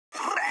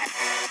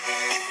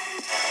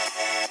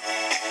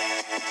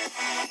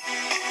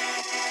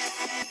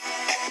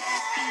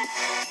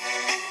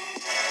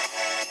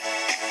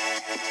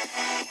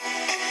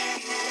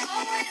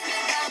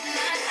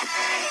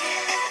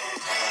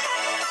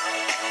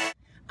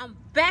I'm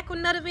back with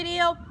another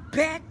video.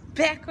 Back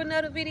with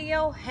another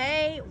video.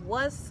 Hey,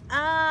 what's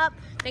up?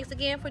 Thanks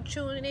again for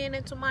tuning in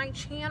into my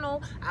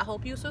channel. I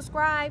hope you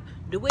subscribe.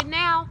 Do it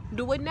now,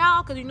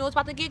 because you know it's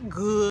about to get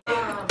good. She's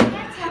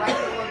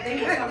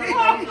recording.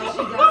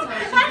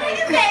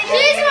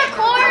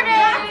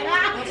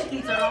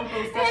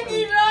 And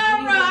you know,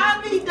 bro, I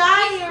be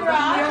dying, bro.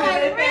 I'm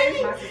like,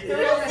 really?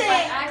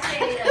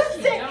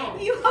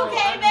 You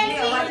okay, baby?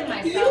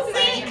 You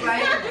sick?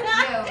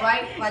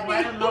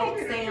 Write a note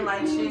saying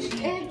like she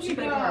making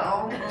her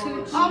own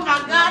food. Oh my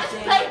God,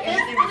 it's like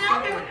this. And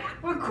y'all can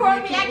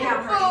record me acting a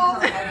fool.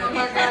 Oh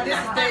my God, this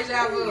is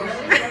deja vu.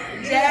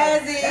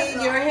 Jazzy,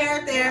 your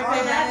hair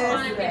therapist.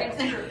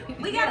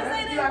 We gotta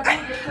say that.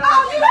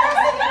 Oh, you gotta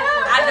say that.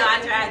 I know, I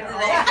tried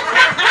today.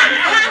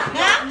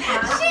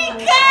 She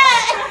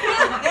cut.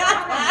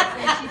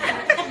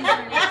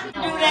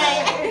 Do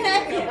that.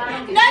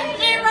 No, you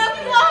didn't, bro.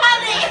 You want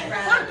honey.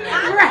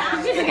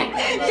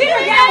 She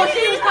forgot what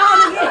she was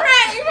calling me.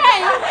 Right.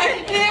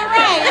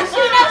 She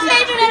knows she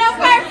did it on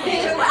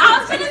purpose. I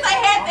was finna say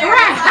head there.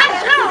 Right,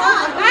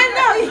 I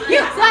know. You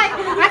was like,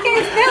 I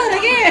can't steal it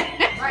again.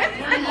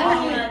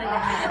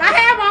 I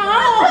have my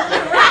own.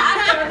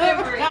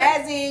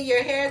 Jazzy,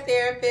 your hair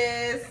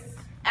therapist.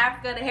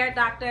 Africa, the hair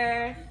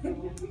doctor.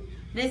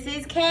 This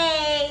is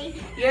Kay,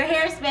 your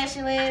hair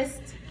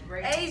specialist.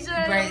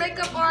 Asia, the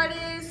makeup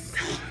artist.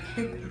 I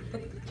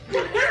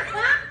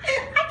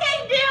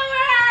can't deal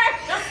with her.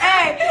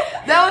 Hey,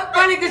 that was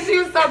funny because she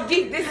was so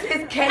deep. This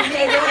is KK,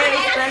 the hair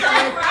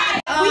specialist.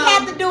 We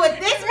had to do it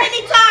this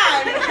many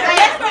times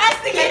just for us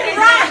to get it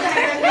right.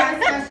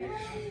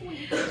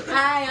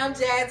 Hi, I'm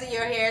Jazzy,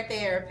 your hair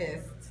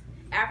therapist.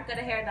 Africa,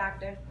 the hair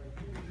doctor.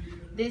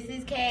 This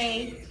is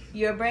Kay,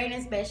 your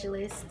braiding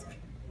specialist.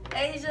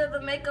 Asia,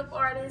 the makeup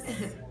artist.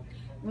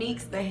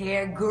 Meeks, the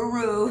hair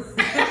guru.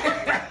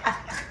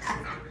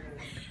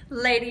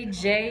 Lady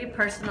J,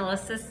 personal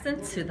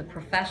assistant to the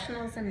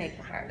professionals and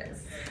makeup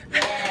artists.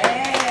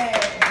 Hey.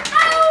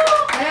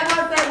 And I'm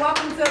going to say,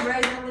 welcome to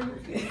Braid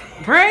Unlimited.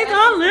 Braid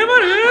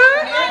Unlimited!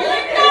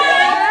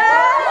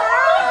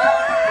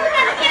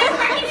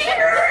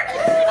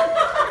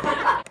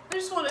 I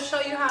just want to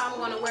show you how I'm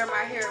going to wear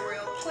my hair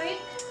real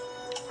quick.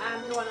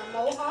 I'm doing a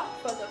mohawk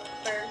for the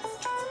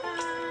first time.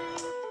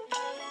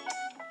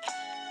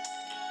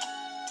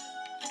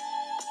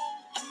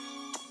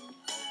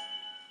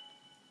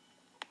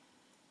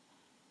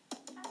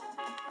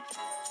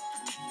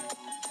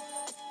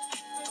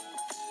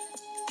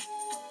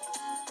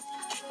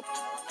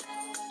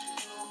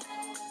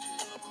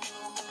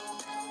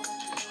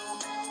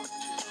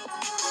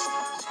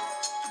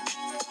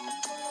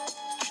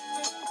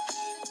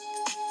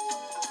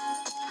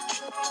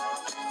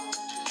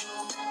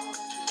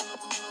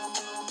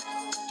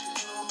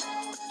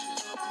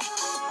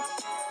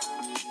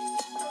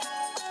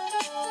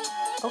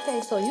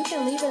 Okay, so you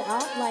can leave it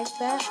out like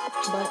that,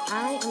 but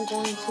I am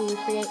going to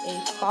create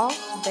a false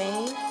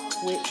bang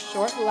with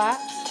short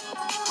locks.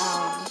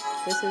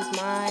 This is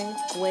my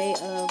way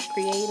of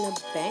creating a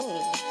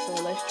bang.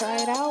 So let's try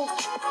it out.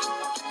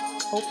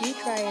 Hope you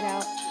try it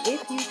out.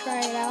 If you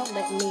try it out,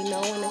 let me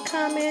know in the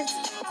comments.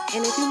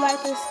 And if you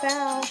like this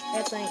style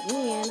at the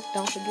end,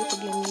 don't forget to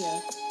give me a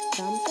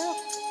thumbs up.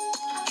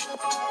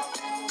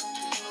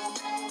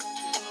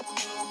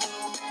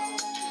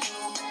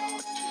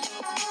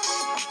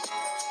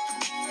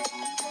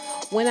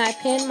 When I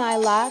pin my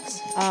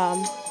locks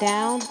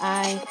down,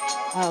 I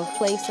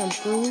place them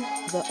through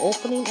the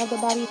opening of the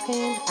bobby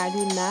pin. I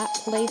do not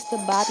place the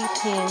bobby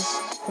pin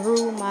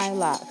through my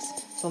locks.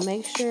 So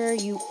make sure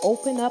you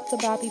open up the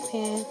bobby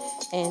pin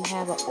and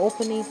have an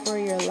opening for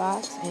your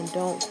locks, and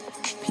don't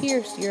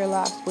pierce your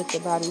locks with the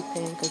bobby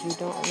pin because you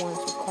don't want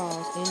to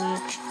cause any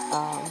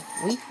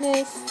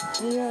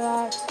weakness in your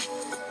locks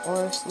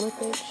or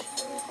slippage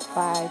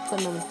by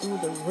putting them through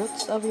the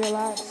roots of your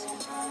locks.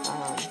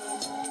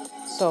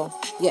 So,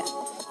 yeah.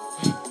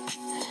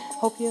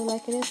 Hope you're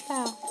liking this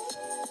style.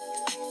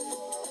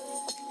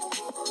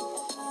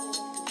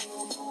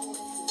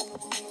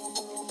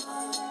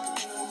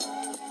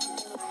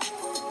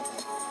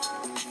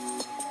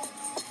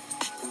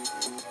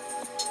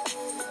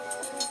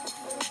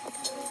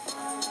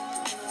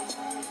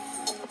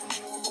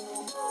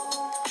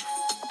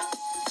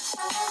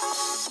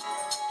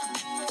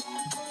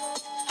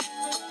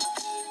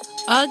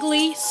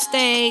 Ugly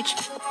stage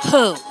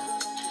who?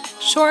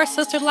 Short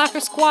Sister Locker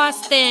Squad,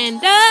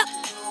 stand up.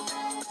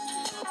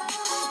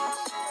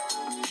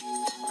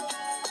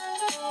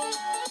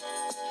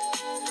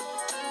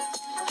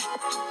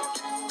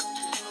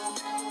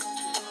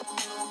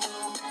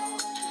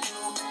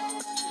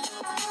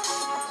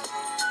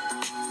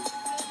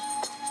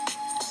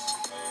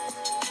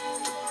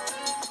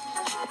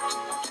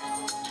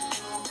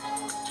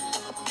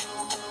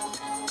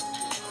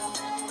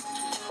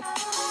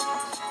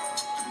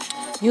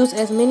 Use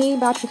as many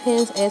bobby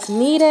pins as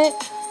needed,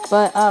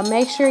 but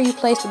make sure you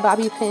place the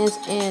bobby pins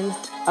in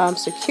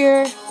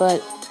secure,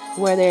 but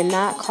where they're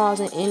not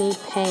causing any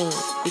pain,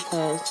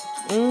 because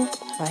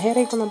a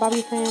headache from a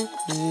bobby pin?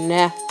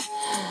 Nah.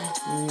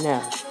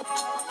 No.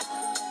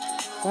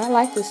 But I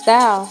like the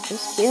style.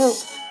 It's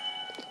cute.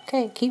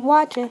 Okay, keep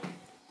watching.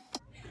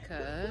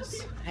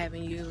 Because I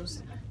haven't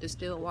used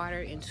distilled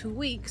water in 2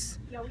 weeks.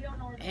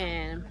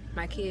 And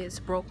my kids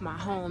broke my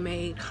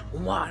homemade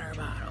water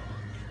bottle.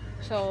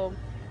 So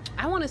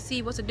I want to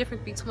see what's the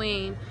difference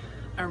between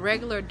a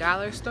regular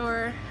dollar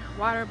store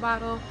water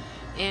bottle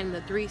and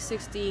the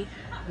 360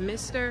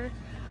 mister.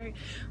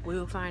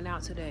 We'll find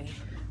out today.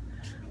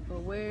 But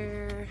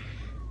where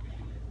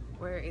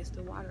is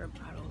the water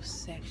bottle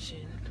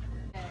section?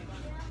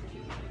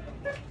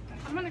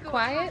 I'm gonna go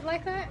Quiet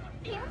like that?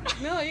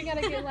 No, you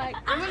gotta get like.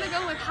 I'm gonna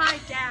go with hi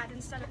dad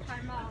instead of hi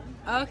mom.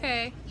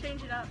 Okay.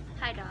 Change it up.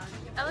 Hi dog.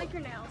 I like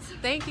your nails.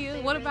 Thank you.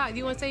 What about? Do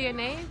you want to say your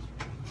name?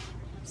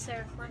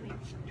 Sarah Fleming.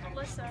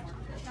 Alyssa.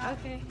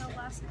 Okay. No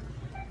last name.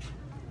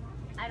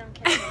 I don't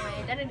care about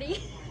my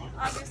identity.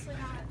 Obviously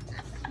not.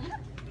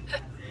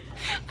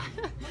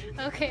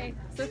 Okay.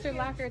 Sister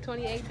Locker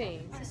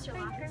 2018. Sister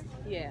Locker?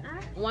 Yeah.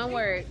 One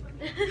word.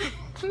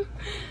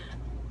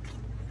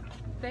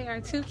 They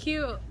are too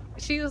cute.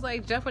 She was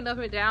like jumping up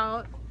and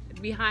down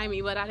behind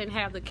me, but I didn't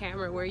have the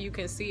camera where you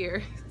can see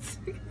her.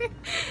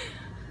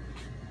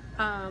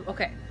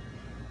 Okay.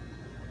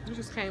 I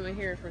just came in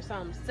here for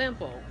something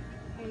simple.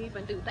 Can't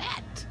even do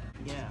that.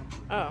 Yeah.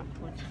 Oh.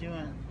 What you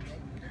doing?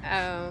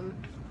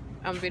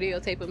 I'm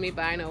videotaping me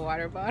buying a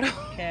water bottle.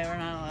 Okay, we're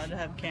not allowed to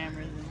have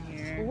cameras in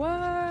here. What?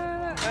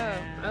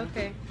 Yeah. Oh,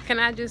 okay. Can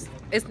I just?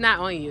 It's not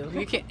on you.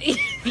 You can't.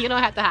 You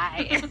don't have to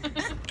hide.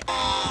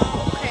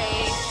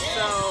 Okay,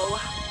 so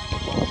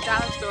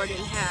dollar store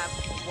didn't have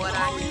what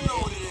I needed,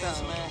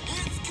 so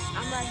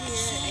I'm right here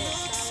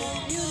at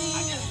Stylists Beauty.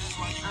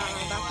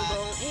 I'm about to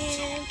go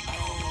in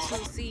to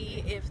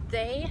see if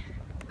they.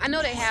 I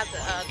know they have the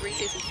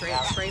 360 spray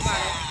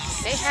bottle.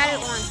 They had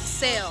it on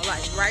sale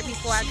like right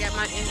before I got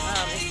my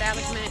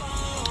establishment,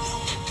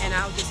 and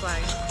I was just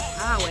like,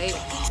 I'll wait.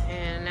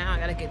 And now I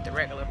gotta get the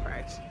regular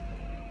price.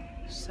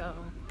 So.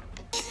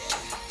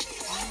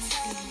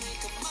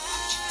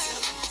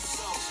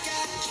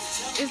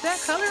 Is that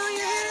color on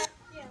your hair?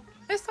 Yeah.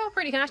 It's so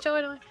pretty. Can I show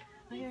it on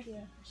my hair?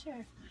 Yeah,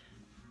 sure.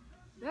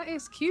 That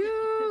is cute.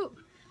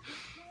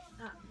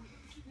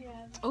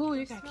 Yeah. Oh,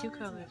 you got cute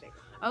colors.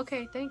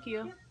 Okay, thank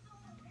you.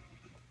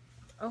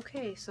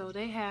 Okay, so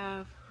they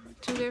have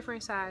 2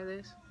 different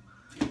sizes.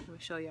 Let me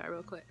show y'all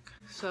real quick.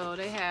 So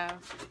they have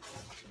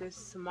this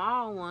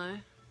small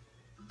one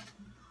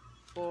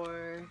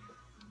for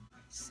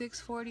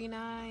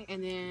 $6.49,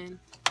 and then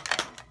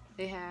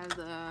they have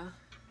the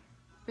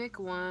big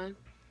one,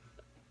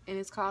 and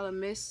it's called a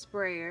mist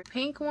sprayer.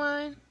 Pink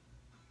one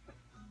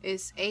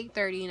is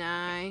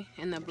 $8.39,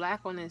 and the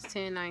black one is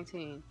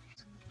 $10.19.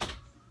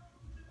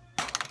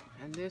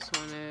 And this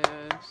one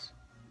is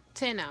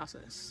 10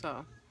 ounces.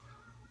 So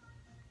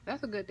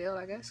that's a good deal,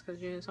 I guess,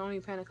 because you're just only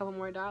paying a couple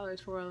more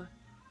dollars for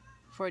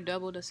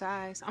double the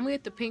size. I'm gonna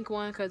get the pink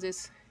one because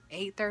it's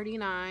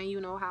 $8.39. You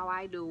know how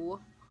I do.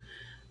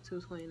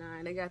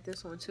 $2.29. They got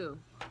this one too.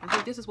 I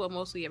think this is what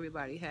mostly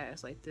everybody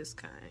has, like this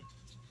kind.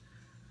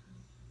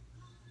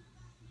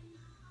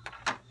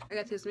 I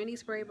got this mini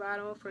spray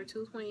bottle for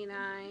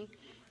 $2.29,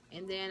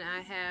 and then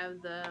I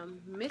have the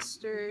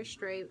Mr.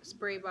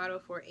 spray bottle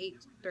for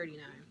 $8.39.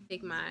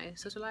 Take my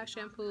SISTERLOCKS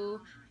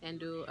shampoo and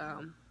do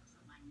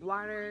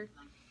water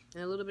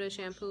and a little bit of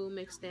shampoo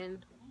mixed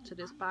in to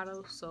this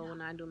bottle, so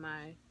when I do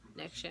my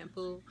next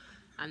shampoo,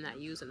 I'm not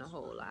using a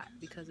whole lot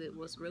because it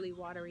was really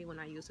watery when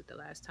I used it the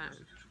last time.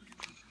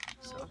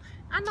 So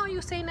I know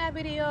you seen that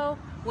video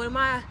when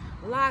my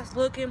locks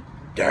looking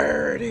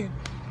dirty.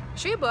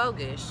 She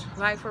bogus,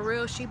 like for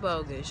real, she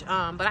bogus.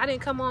 But I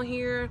didn't come on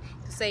here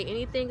to say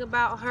anything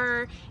about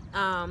her.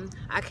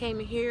 I came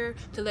in here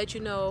to let you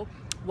know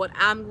what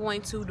I'm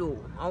going to do,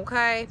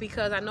 okay?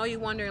 Because I know you're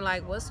wondering,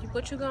 like,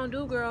 what you gonna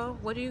do, girl?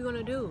 What are you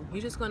gonna do? You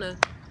just gonna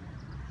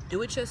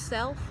do it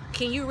yourself?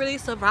 Can you really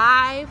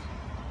survive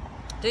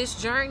this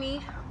journey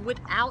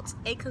without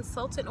a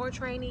consultant or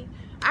trainee?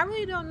 I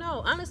really don't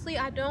know. Honestly,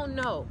 I don't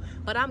know,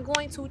 but I'm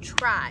going to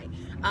try.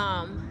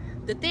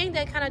 The thing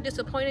that kind of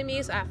disappointed me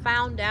is I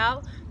found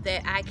out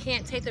that I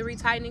can't take the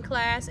retightening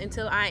class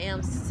until I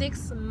am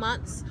 6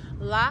 months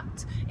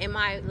locked and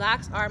my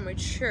locks are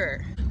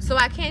mature. So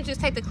I can't just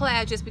take the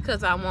class just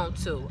because I want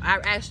to. I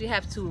actually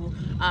have to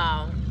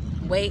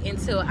wait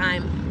until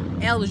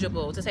I'm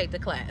eligible to take the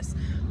class.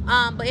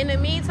 But in the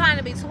meantime,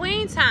 in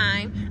between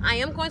time, I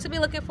am going to be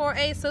looking for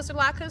a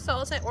SISTERLOCKS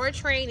consultant or a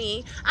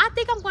trainee. I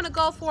think I'm going to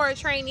go for a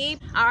trainee.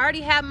 I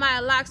already have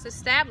my locks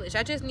established.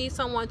 I just need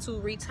someone to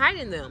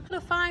retighten them. I'm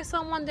going to find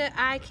someone that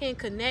I can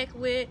connect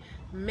with,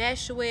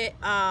 mesh with,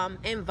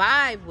 and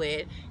vibe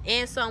with,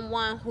 and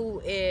someone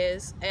who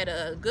is at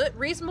a good,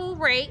 reasonable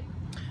rate,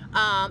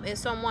 and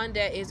someone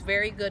that is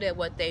very good at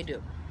what they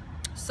do.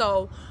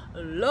 So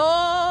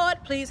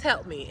Lord, please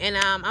help me. And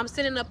I'm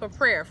sending up a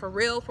prayer for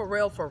real,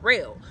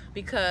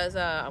 because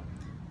I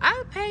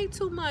paid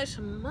too much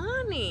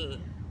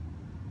money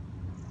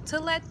to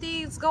let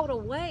these go to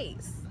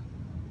waste.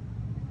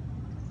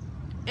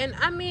 And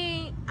I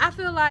mean, I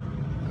feel like,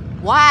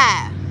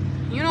 why?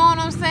 You know what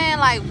I'm saying?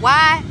 Like,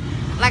 why?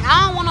 Like,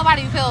 I don't want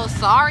nobody to feel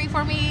sorry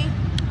for me.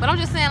 But I'm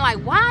just saying, like,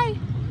 why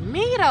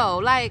me though?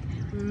 Like,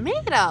 me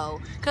though?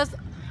 Because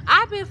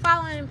I've been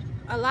following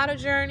a lot of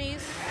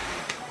journeys.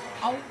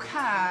 Okay.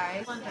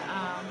 I want to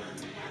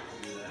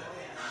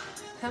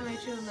come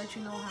at you and let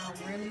you know how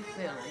I'm really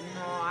feeling. You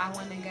know, I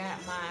went and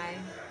got my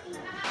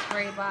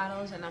spray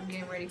bottles, and I'm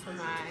getting ready for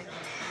my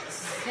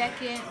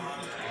second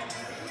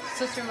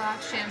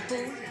SISTERLOCKS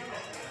shampoo.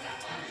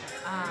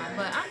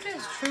 But I'm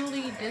just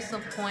truly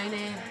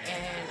disappointed,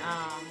 and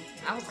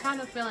I was kind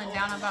of feeling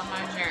down about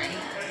my journey.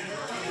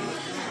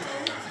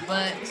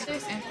 But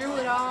and through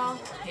it all,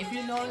 if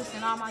you notice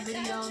in all my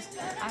videos,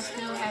 I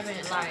still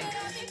haven't like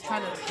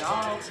tried to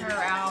dog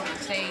her out and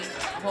say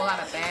a whole lot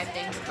of bad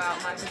things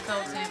about my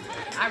consultant.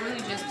 I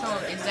really just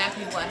told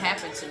exactly what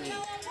happened to me.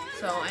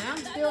 So, and I'm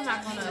still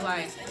not gonna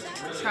like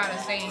try to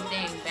say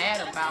anything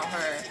bad about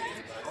her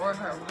or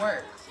her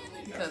work,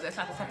 because that's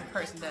not the type of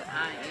person that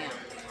I am.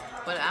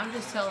 But I'm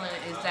just telling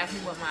exactly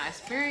what my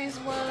experience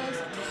was,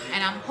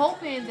 and I'm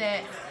hoping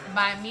that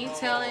by me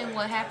telling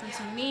what happened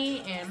to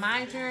me and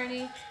my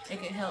journey,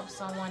 it can help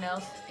someone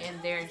else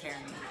in their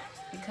journey.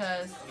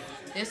 Because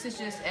this is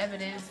just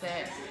evidence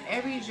that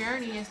every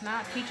journey is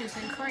not peaches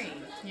and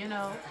cream, you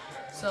know?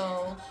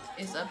 So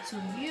it's up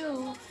to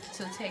you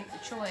to take the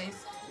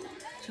choice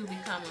to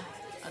become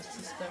a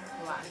sister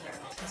locker.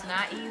 It's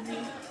not easy,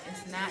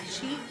 it's not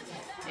cheap,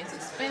 it's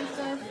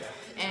expensive,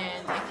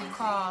 and it can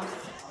cost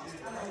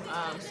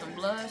some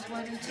blood,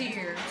 sweat, and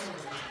tears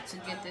to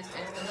get this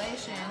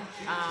installation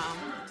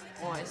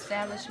or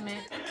establishment.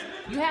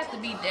 You have to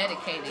be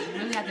dedicated.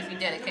 You really have to be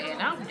dedicated.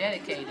 And I'm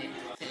dedicated.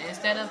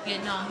 Instead of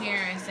getting on here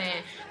and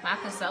saying, my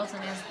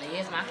consultant is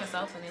this, my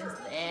consultant is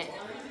that,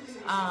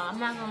 I'm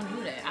not going to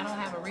do that. I don't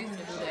have a reason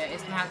to do that.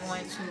 It's not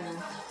going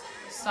to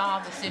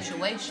solve the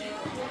situation.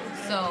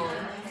 So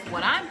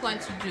what I'm going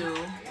to do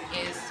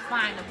is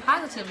find a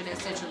positive in this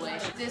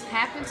situation. This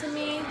happened to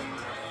me.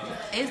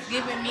 It's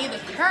giving me the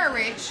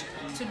courage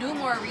to do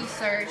more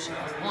research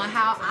on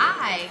how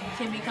I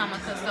can become a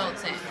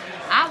consultant.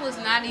 I was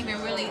not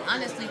even really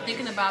honestly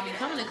thinking about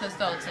becoming a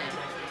consultant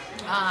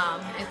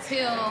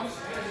until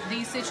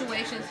these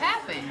situations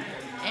happen,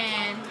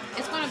 and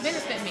it's going to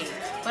benefit me.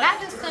 But I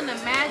just couldn't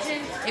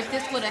imagine if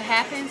this would have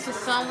happened to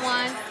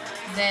someone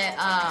that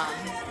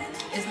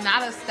is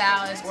not a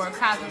stylist or a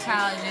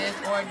cosmetologist,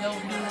 or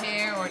don't do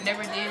hair, or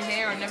never did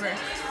hair, or never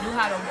knew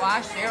how to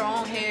wash their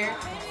own hair.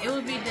 It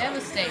would be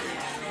devastating.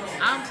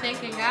 I'm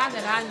thanking God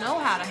that I know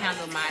how to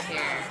handle my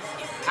hair.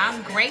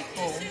 I'm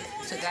grateful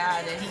to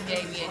God that He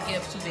gave me a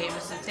gift to be able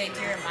to take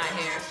care of my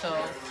hair. So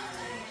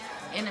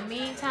in the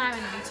meantime, in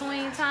the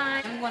between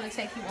time, I'm going to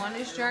take you on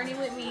this journey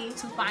with me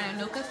to find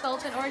a new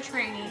consultant or a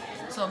trainee.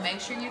 So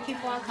make sure you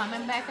keep on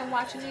coming back and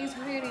watching these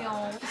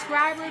videos.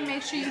 Subscriber,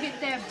 make sure you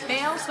hit that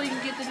bell so you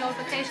can get the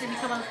notification and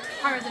become a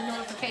part of the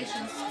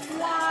notification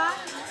squad.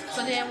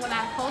 So then when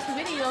I post a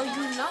video,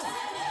 you know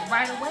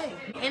right away.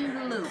 In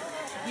the loop.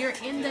 You're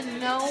in the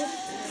know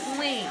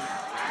queen.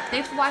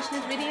 Thanks for watching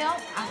this video.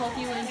 I hope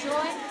you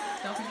enjoy.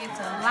 Don't forget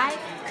to like,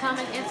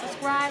 comment, and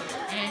subscribe,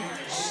 and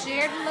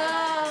share the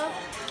love.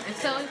 And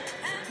tell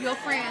your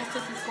friends to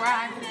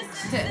subscribe.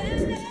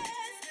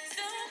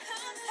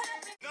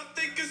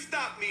 Nothing can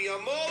stop me.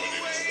 I'm all